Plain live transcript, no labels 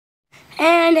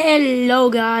And hello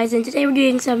guys, and today we're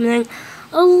doing something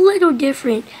a little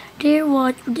different. Today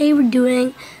we're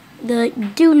doing the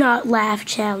Do Not Laugh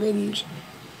Challenge.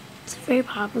 It's a very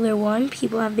popular one.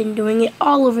 People have been doing it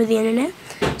all over the internet.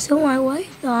 So my wife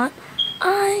thought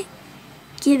I'd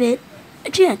give it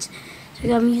a chance.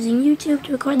 So I'm using YouTube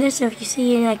to record this, so if you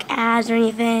see any like ads or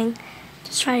anything,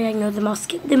 just try to ignore them. I'll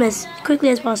skip them as quickly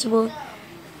as possible.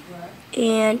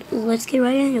 And let's get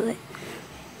right into it.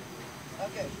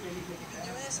 Okay, we've been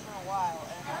doing this for a while,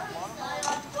 and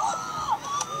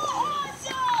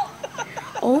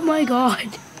Oh my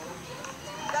god.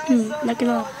 Not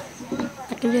gonna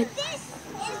do it.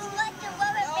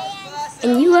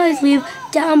 And you guys leave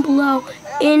down below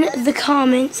in the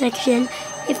comment section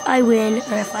if I win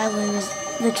or if I lose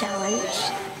the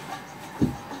challenge.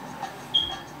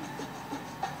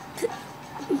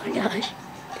 Oh my gosh.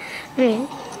 Okay,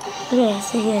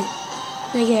 stay good.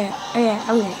 Okay,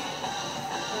 I'm good.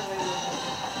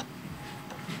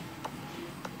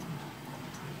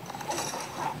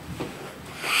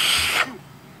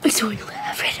 I'm going to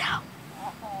laugh right now.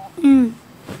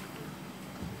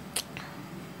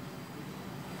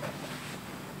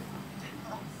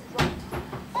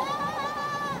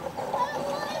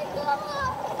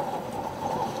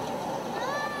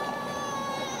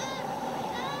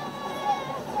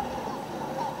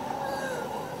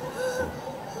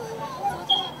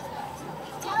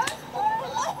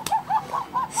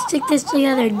 Stick this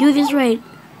together. Do this right.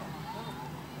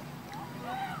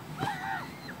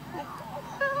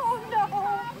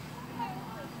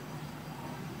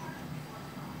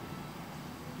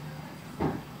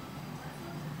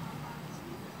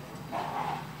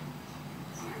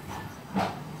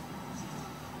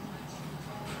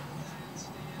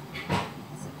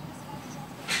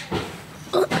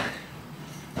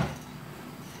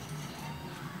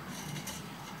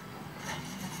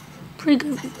 Pretty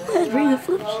good. That's pretty good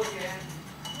flips.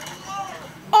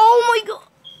 Oh my god!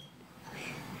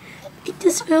 It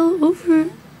just fell over. Can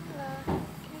you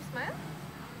smile?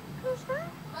 Can you smile?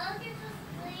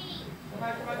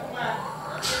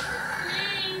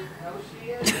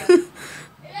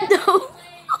 No!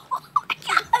 Oh my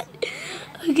god!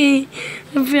 Okay,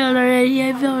 I failed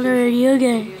already.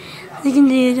 Okay. I can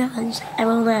do the challenge. I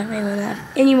won't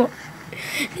laugh anymore.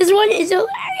 This one is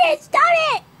hilarious! Stop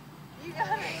it! You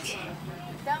got it.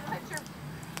 Don't put your...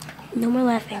 No more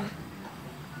laughing.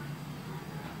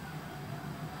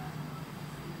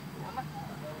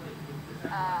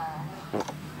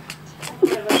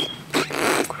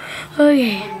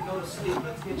 Okay.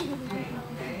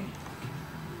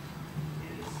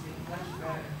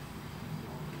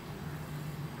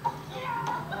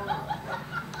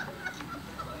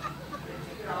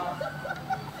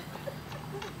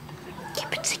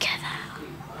 Keep it together.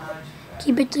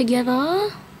 Keep it together.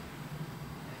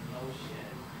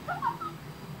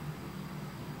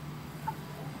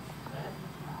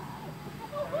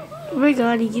 Oh my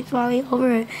god, he keeps falling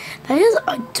over it. That is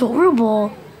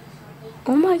adorable.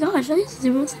 Oh my gosh, that is the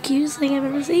most cutest thing I've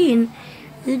ever seen.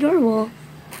 It's adorable.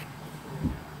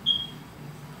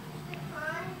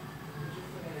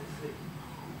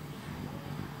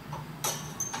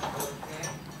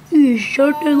 You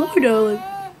shut the light out.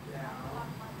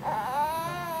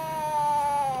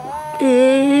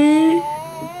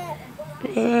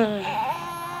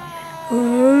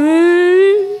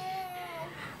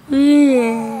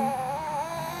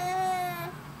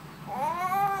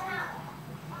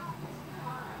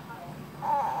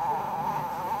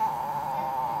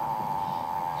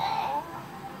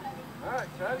 alright,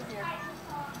 try it again.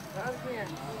 Try it again.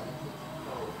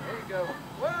 There you go.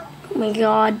 Well, Oh my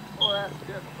god. boy, that's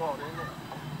difficult, isn't it?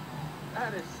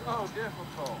 That is so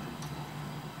difficult.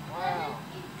 Wow.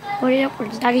 Hold it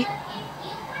upwards, Daddy. Go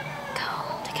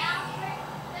together.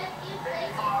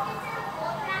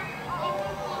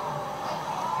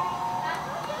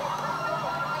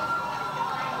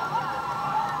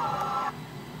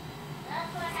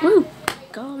 Woo!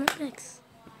 Go on next.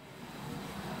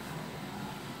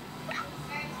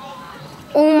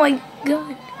 Oh my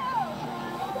god.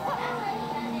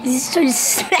 He started to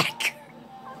smack.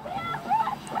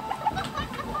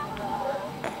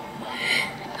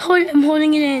 I'm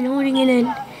holding it in.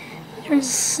 I'm trying to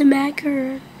smack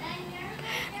her.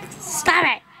 Stop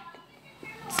it!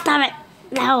 Stop it!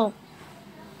 No!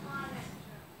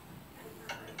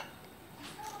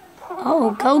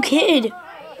 Oh, go kid!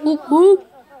 Whoop whoop!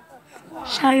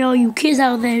 Shout out all you kids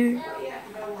out there.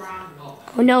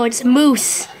 Oh no, it's a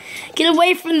moose! Get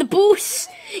away from the boost!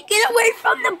 Get away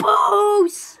from the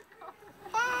boost!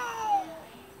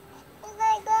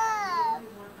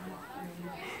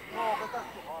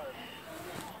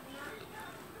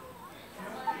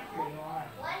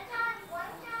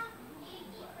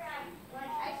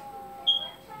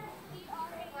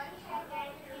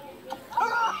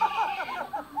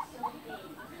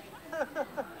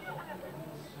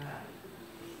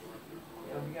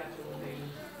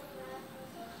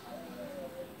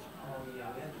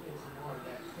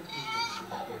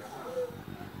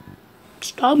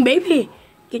 Dog baby,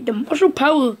 get the muscle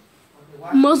power.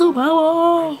 Muscle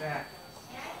power.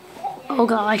 Oh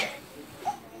God.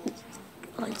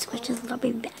 Let's switch this little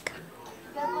baby back.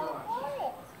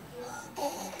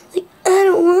 Like, I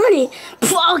don't want it.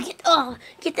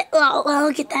 Get that.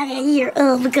 Get that out of here.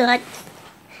 Oh my God.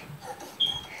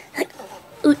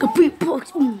 Like a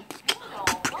beatbox.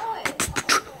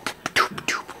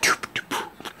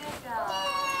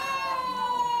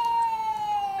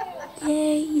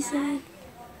 Yay, he said.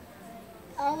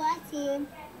 Oh, I see him.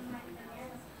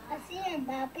 I see him,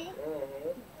 Papi.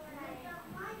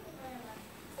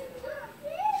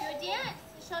 Your dance.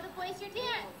 Show the boys your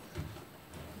dance.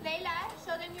 Layla,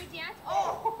 show them your dance.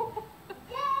 Oh!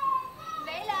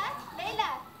 Layla.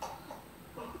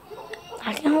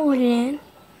 I can hold it in.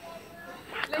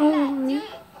 Layla,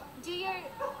 do your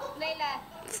Layla.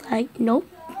 It's like, nope.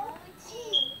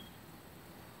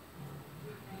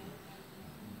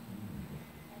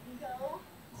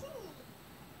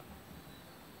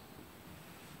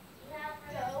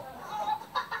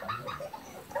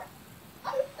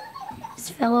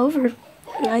 Just fell over.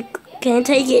 I can't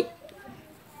take it.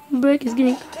 Brick is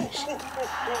getting pushed. I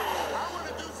want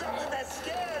to do something that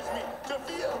scares me, to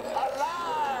feel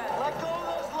alive. Let go of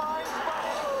those lines,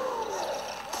 buddy.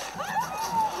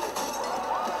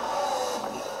 I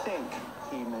think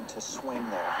he meant to swing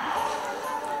there.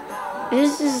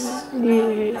 This is,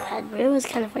 it was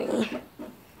kind of funny.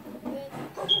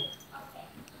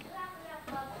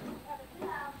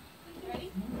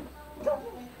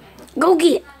 Go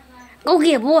get,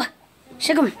 boy.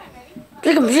 Shake him.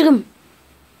 Shake him.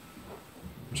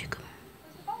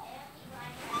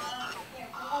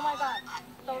 Oh my God.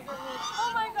 Those are me.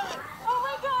 Oh my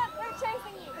God. They're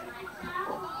chasing you.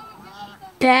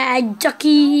 Bad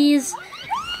duckies.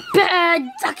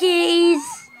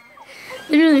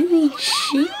 Literally eat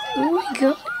shit. Oh my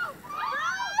God.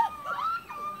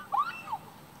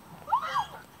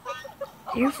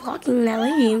 They're flocking that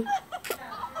way.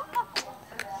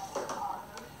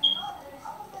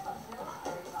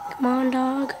 Come on,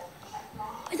 dog.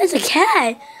 Wait, that's a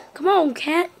cat. Come on,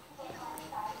 cat.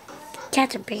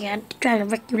 Cats are bad. They're trying to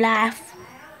wreck your life.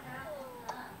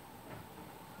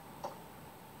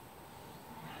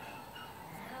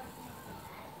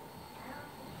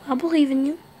 I believe in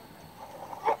you.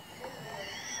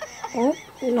 Oh,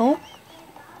 no.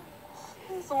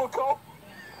 Someone call.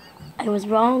 I was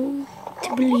wrong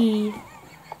to believe.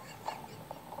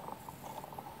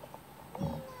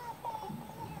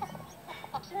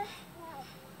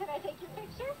 Can I take your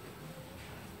picture?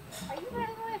 Are you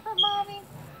running away from Mommy?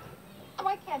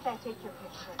 Why can't I take your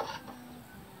picture?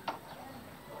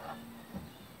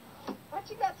 What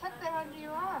you got tucked there under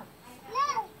your arm?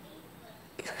 No.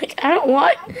 Like, I don't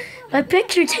want my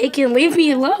picture taken. Leave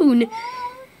me alone.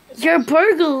 You're a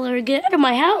burglar. Get out of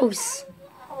my house.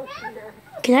 Oh, dear.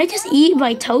 Can I just eat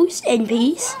my toast in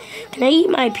peace? Can I eat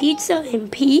my pizza in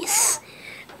peace?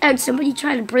 And somebody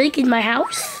try to break in my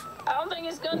house? I don't think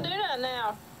it's gonna do that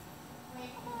now.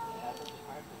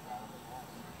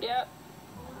 Yep.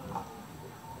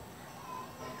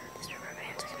 This rubber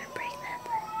band's gonna break that.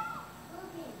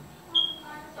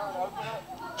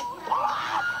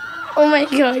 Oh my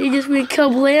God, he just went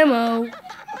kablamo.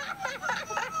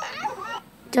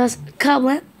 Just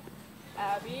kablam.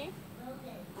 Abby,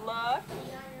 look.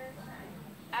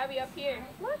 Abby, up here.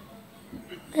 Look.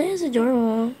 That is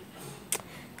adorable.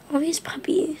 All these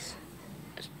puppies.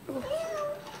 You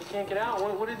can't get out.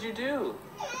 What did you do?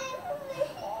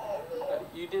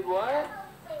 You did what?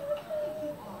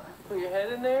 Put your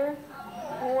head in there?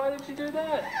 Well, why did you do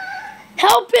that?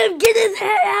 Help him get his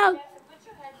head out. Put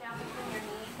your head down between your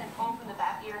knees and pull from the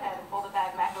back of your head and pull the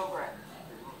bag back over it.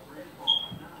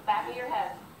 Back of your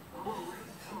head.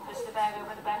 Push the bag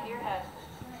over the back of your head.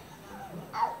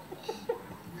 Back.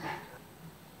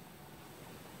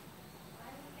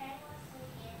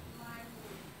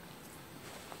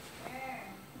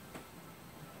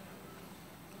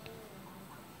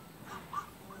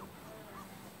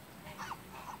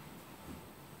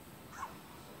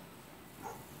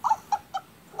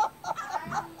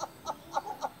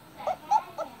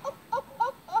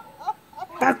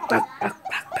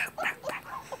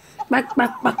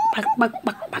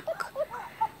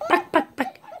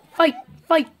 Fight.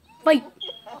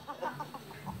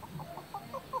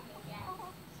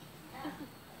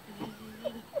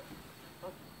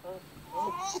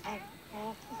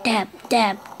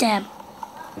 Dab.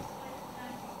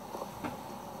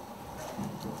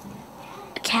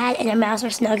 A cat and a mouse are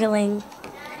snuggling.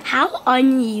 How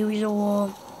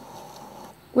unusual.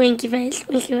 Winky face.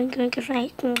 Winky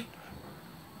face.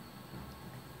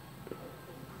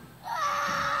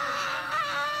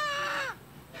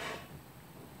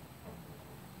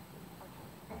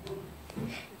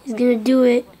 He's gonna do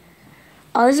it.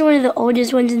 Oh, this is one of the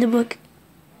oldest ones in the book.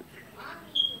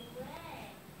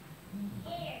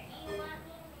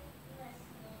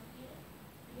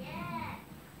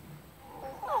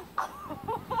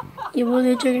 You pull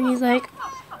the trigger and he's like,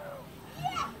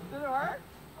 Did it work?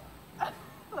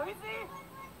 Let me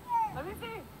see. Let me see.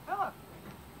 Philip.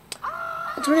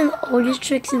 it's one of the oldest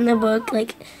tricks in the book.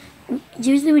 Like,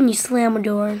 usually when you slam a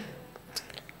door.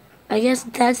 I guess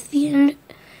that's the end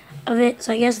of it.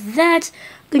 So I guess that's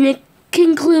gonna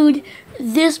conclude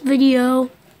this video.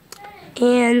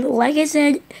 And like I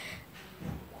said,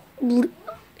 in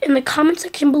the comment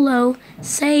section below,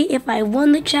 say if I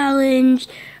won the challenge,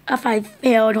 if I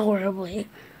failed horribly.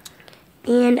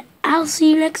 And I'll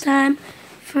see you next time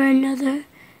for another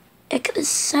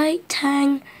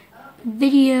exciting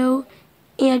video.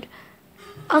 And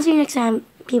I'll see you next time,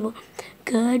 people.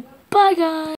 Goodbye, guys.